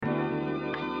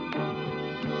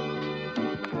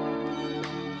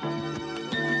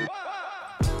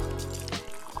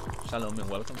Shalom and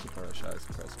welcome to Parasha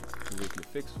Espresso, the weekly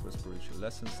fix for spiritual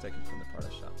lessons taken from the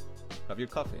Parashat. Have your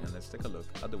coffee and let's take a look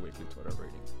at the weekly Torah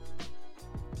reading.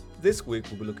 This week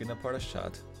we'll be looking at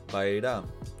Parashat Vayera,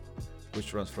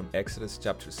 which runs from Exodus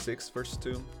chapter 6 verse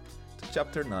 2 to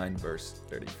chapter 9 verse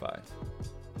 35.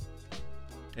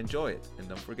 Enjoy it and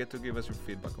don't forget to give us your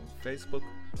feedback on Facebook,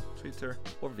 Twitter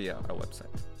or via our website.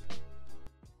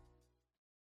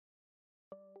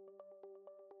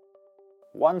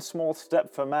 One small step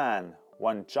for man,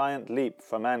 one giant leap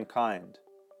for mankind.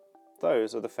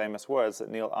 Those are the famous words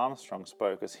that Neil Armstrong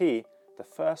spoke as he, the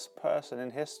first person in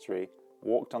history,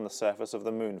 walked on the surface of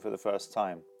the moon for the first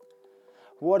time.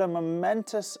 What a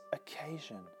momentous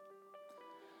occasion!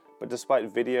 But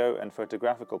despite video and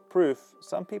photographical proof,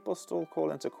 some people still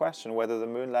call into question whether the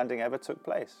moon landing ever took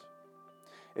place.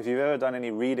 If you've ever done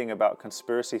any reading about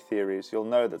conspiracy theories, you'll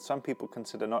know that some people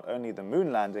consider not only the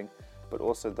moon landing, but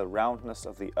also the roundness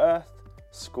of the earth,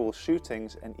 school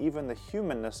shootings, and even the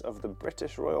humanness of the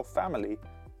British royal family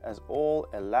as all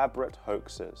elaborate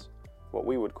hoaxes, what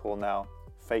we would call now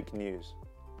fake news.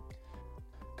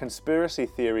 Conspiracy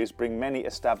theories bring many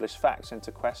established facts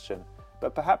into question,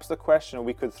 but perhaps the question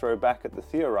we could throw back at the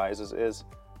theorizers is,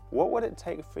 what would it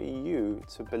take for you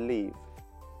to believe?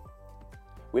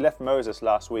 We left Moses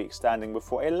last week standing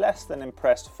before a less than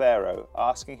impressed Pharaoh,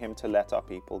 asking him to let our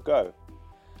people go.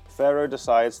 Pharaoh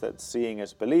decides that seeing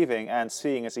is believing, and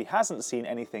seeing as he hasn't seen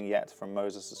anything yet from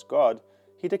Moses' God,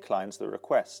 he declines the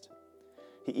request.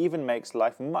 He even makes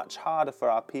life much harder for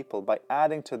our people by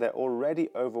adding to their already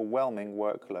overwhelming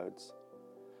workloads.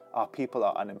 Our people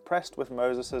are unimpressed with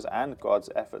Moses' and God's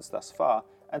efforts thus far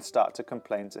and start to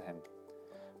complain to him.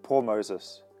 Poor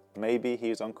Moses, maybe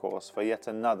he's on course for yet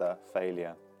another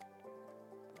failure.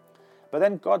 But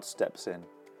then God steps in.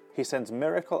 He sends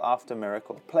miracle after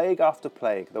miracle, plague after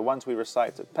plague, the ones we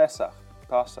recite at Pesach,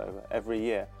 Passover, every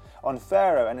year, on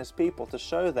Pharaoh and his people to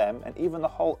show them and even the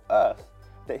whole earth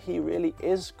that he really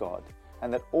is God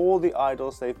and that all the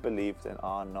idols they've believed in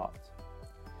are not.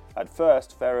 At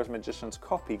first, Pharaoh's magicians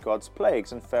copy God's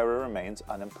plagues and Pharaoh remains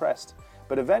unimpressed.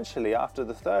 But eventually, after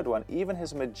the third one, even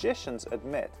his magicians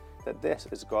admit that this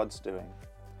is God's doing.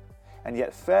 And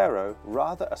yet Pharaoh,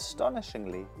 rather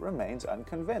astonishingly, remains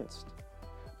unconvinced.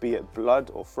 Be it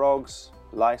blood or frogs,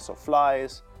 lice or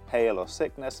flies, hail or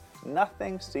sickness,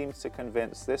 nothing seems to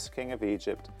convince this king of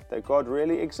Egypt that God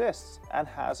really exists and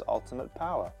has ultimate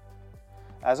power.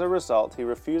 As a result, he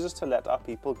refuses to let our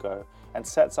people go and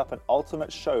sets up an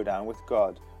ultimate showdown with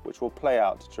God, which will play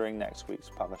out during next week's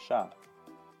Parasha.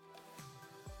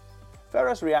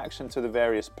 Pharaoh's reaction to the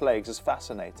various plagues is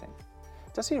fascinating.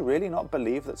 Does he really not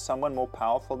believe that someone more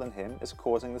powerful than him is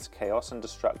causing this chaos and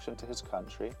destruction to his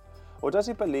country? Or does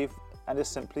he believe and is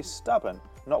simply stubborn,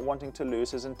 not wanting to lose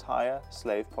his entire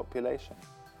slave population?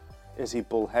 Is he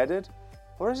bullheaded,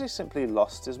 or has he simply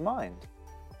lost his mind?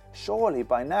 Surely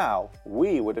by now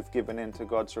we would have given in to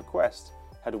God's request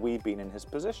had we been in his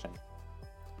position.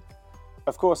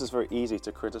 Of course, it's very easy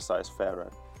to criticize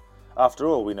Pharaoh. After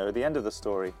all, we know the end of the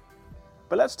story.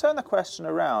 But let's turn the question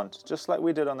around, just like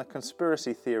we did on the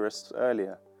conspiracy theorists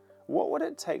earlier. What would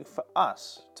it take for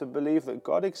us to believe that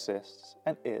God exists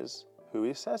and is who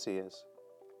he says he is?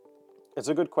 It's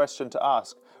a good question to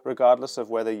ask, regardless of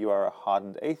whether you are a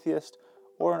hardened atheist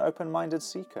or an open-minded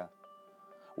seeker.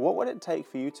 What would it take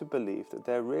for you to believe that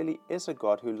there really is a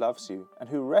God who loves you and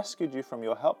who rescued you from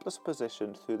your helpless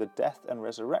position through the death and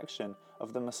resurrection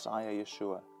of the Messiah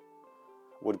Yeshua?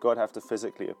 Would God have to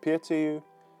physically appear to you?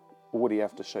 Or would he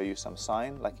have to show you some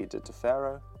sign like he did to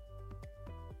Pharaoh?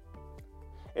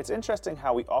 It's interesting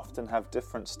how we often have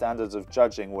different standards of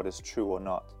judging what is true or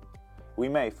not. We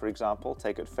may, for example,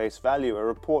 take at face value a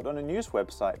report on a news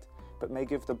website, but may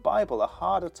give the Bible a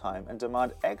harder time and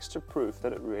demand extra proof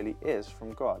that it really is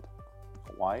from God.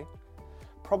 Why?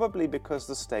 Probably because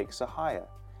the stakes are higher.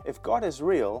 If God is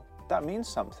real, that means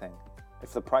something.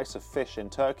 If the price of fish in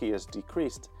Turkey has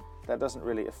decreased, that doesn't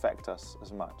really affect us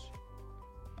as much.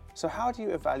 So how do you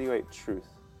evaluate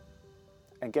truth?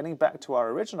 And getting back to our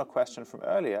original question from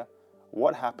earlier,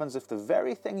 what happens if the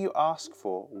very thing you ask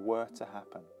for were to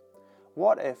happen?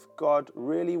 What if God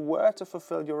really were to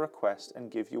fulfill your request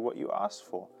and give you what you asked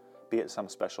for, be it some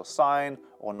special sign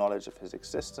or knowledge of his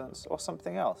existence or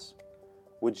something else?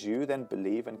 Would you then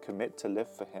believe and commit to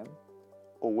live for him?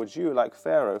 Or would you, like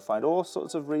Pharaoh, find all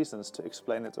sorts of reasons to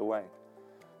explain it away?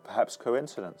 Perhaps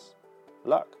coincidence,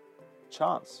 luck,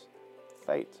 chance,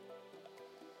 fate.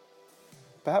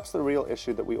 Perhaps the real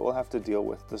issue that we all have to deal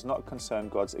with does not concern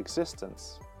God's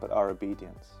existence, but our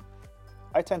obedience.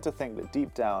 I tend to think that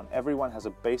deep down, everyone has a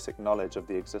basic knowledge of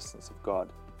the existence of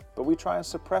God, but we try and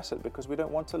suppress it because we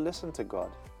don't want to listen to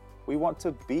God. We want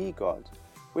to be God.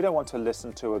 We don't want to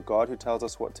listen to a God who tells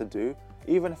us what to do,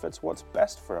 even if it's what's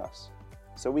best for us.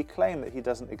 So we claim that he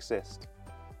doesn't exist.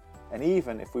 And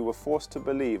even if we were forced to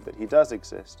believe that he does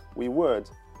exist, we would,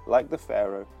 like the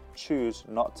Pharaoh, choose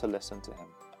not to listen to him.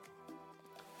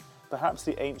 Perhaps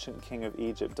the ancient king of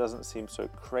Egypt doesn't seem so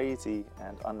crazy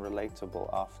and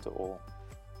unrelatable after all.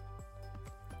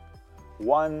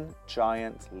 One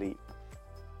giant leap.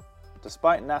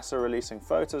 Despite NASA releasing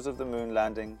photos of the moon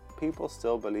landing, people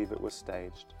still believe it was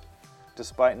staged.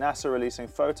 Despite NASA releasing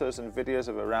photos and videos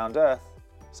of a round Earth,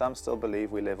 some still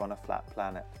believe we live on a flat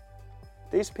planet.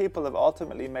 These people have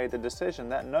ultimately made the decision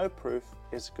that no proof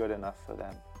is good enough for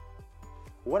them.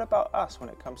 What about us when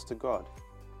it comes to God?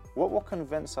 What will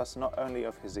convince us not only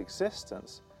of his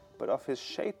existence, but of his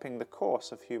shaping the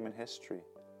course of human history?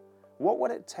 What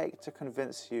would it take to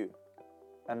convince you?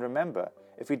 And remember,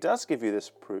 if he does give you this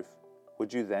proof,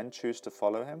 would you then choose to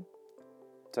follow him?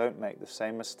 Don't make the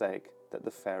same mistake that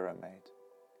the Pharaoh made.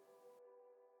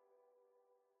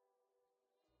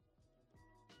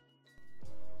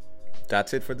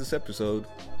 That's it for this episode.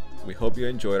 We hope you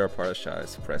enjoyed our Parasha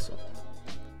Espresso.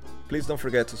 Please don't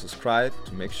forget to subscribe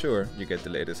to make sure you get the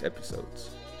latest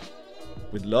episodes.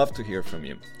 We'd love to hear from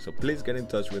you, so please get in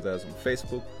touch with us on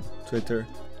Facebook, Twitter,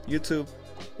 YouTube,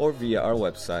 or via our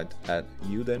website at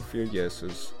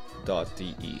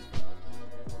judenfürjesus.de.